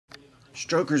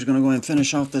Stroker's going to go ahead and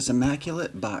finish off this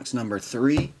Immaculate, box number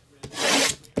 3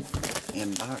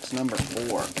 and box number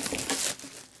 4.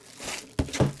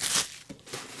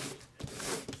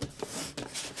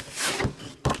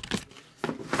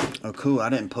 Oh, cool. I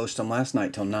didn't post them last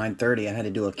night till 9:30. I had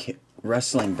to do a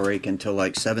wrestling break until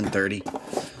like 7:30.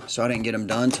 So I didn't get them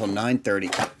done till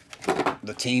 9:30.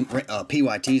 The team,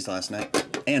 PYTs last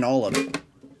night. And all of it.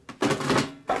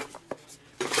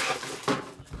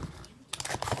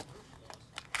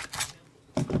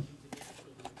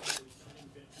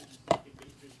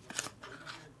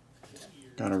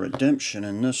 Got a redemption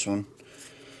in this one.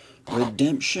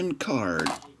 Redemption card.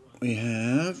 We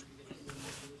have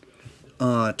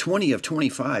 20 of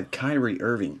 25, Kyrie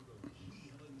Irving.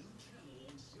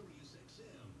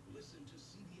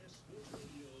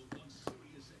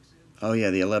 Oh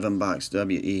yeah, the 11 box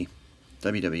WWE.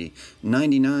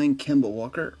 99, Kemba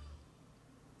Walker.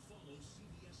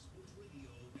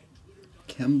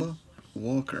 Kemba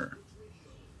Walker.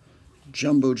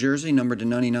 Jumbo jersey, numbered to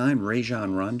 99,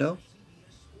 Rajon Rondo.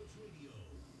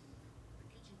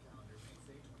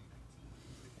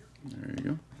 There you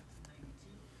go.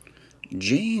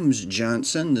 James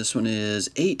Johnson, this one is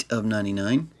 8 of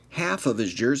 99, half of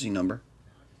his jersey number.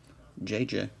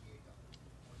 JJ.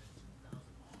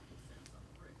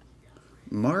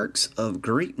 Marks of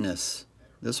Greatness.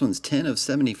 This one's 10 of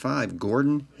 75,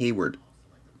 Gordon Hayward.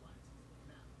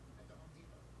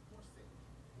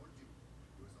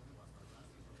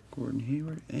 Gordon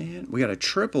Hayward. And we got a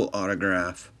triple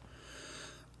autograph.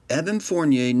 Evan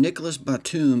Fournier, Nicholas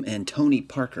Batum, and Tony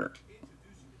Parker.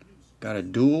 Got a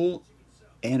dual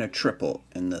and a triple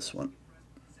in this one.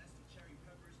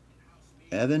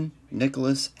 Evan,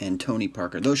 Nicholas, and Tony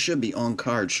Parker. Those should be on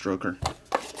card, Stroker.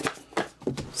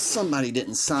 Somebody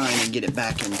didn't sign and get it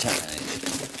back in time.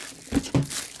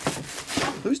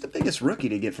 Who's the biggest rookie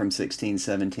to get from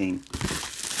 16-17?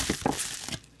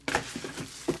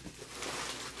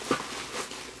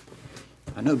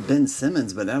 I know Ben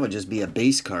Simmons, but that would just be a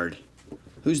base card.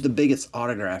 Who's the biggest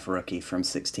autograph rookie from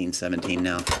 16-17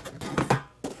 now?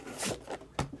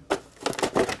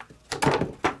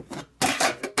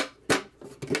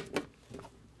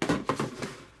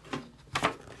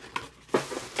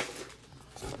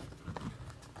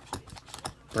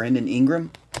 Brandon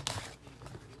Ingram.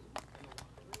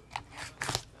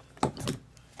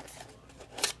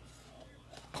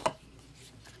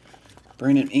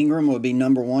 Brandon Ingram will be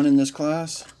number 1 in this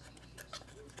class.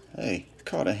 Hey,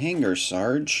 caught a hanger,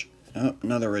 Sarge. Oh,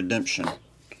 another redemption.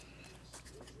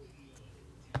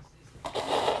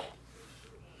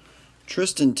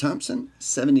 Tristan Thompson,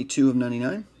 72 of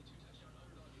 99.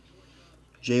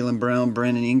 Jaylen Brown,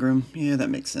 Brandon Ingram. Yeah, that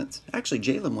makes sense. Actually,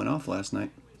 Jaylen went off last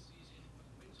night.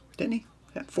 Didn't he?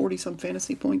 Had 40-some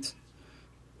fantasy points.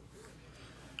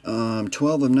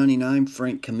 12 of 99,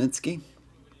 Frank Kaminsky.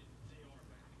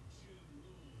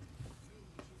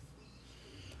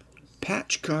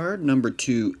 Patch card, number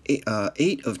 2,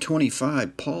 8 of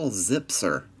 25, Paul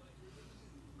Zipser.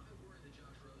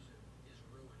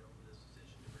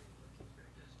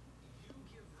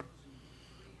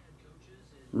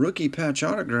 Rookie patch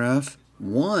autograph,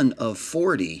 1 of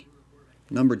 40.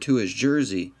 Number 2 is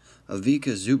jersey,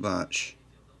 Ivica Zubac.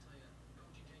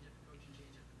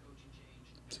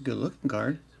 It's a good looking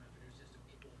card.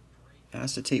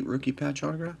 Acetate rookie patch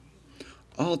autograph.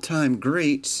 All-time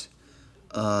greats,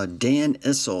 Dan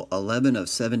Issel, 11 of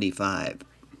 75.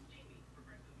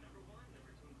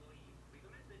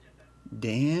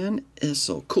 Dan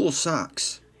Issel. Cool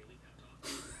socks.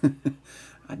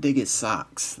 I dig his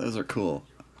socks. Those are cool.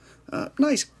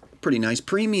 Nice, pretty nice.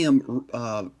 Premium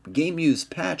game use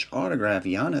patch autograph,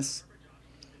 Giannis.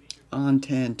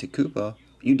 Antetokounmpo.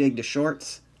 You dig the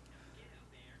shorts?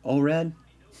 All red?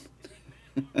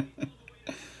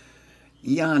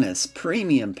 Giannis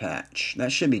premium patch.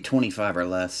 That should be 25 or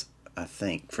less, I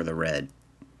think, for the red.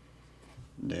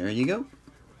 There you go.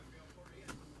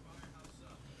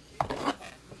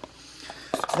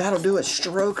 That'll do it,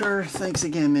 Stroker. Thanks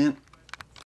again, man.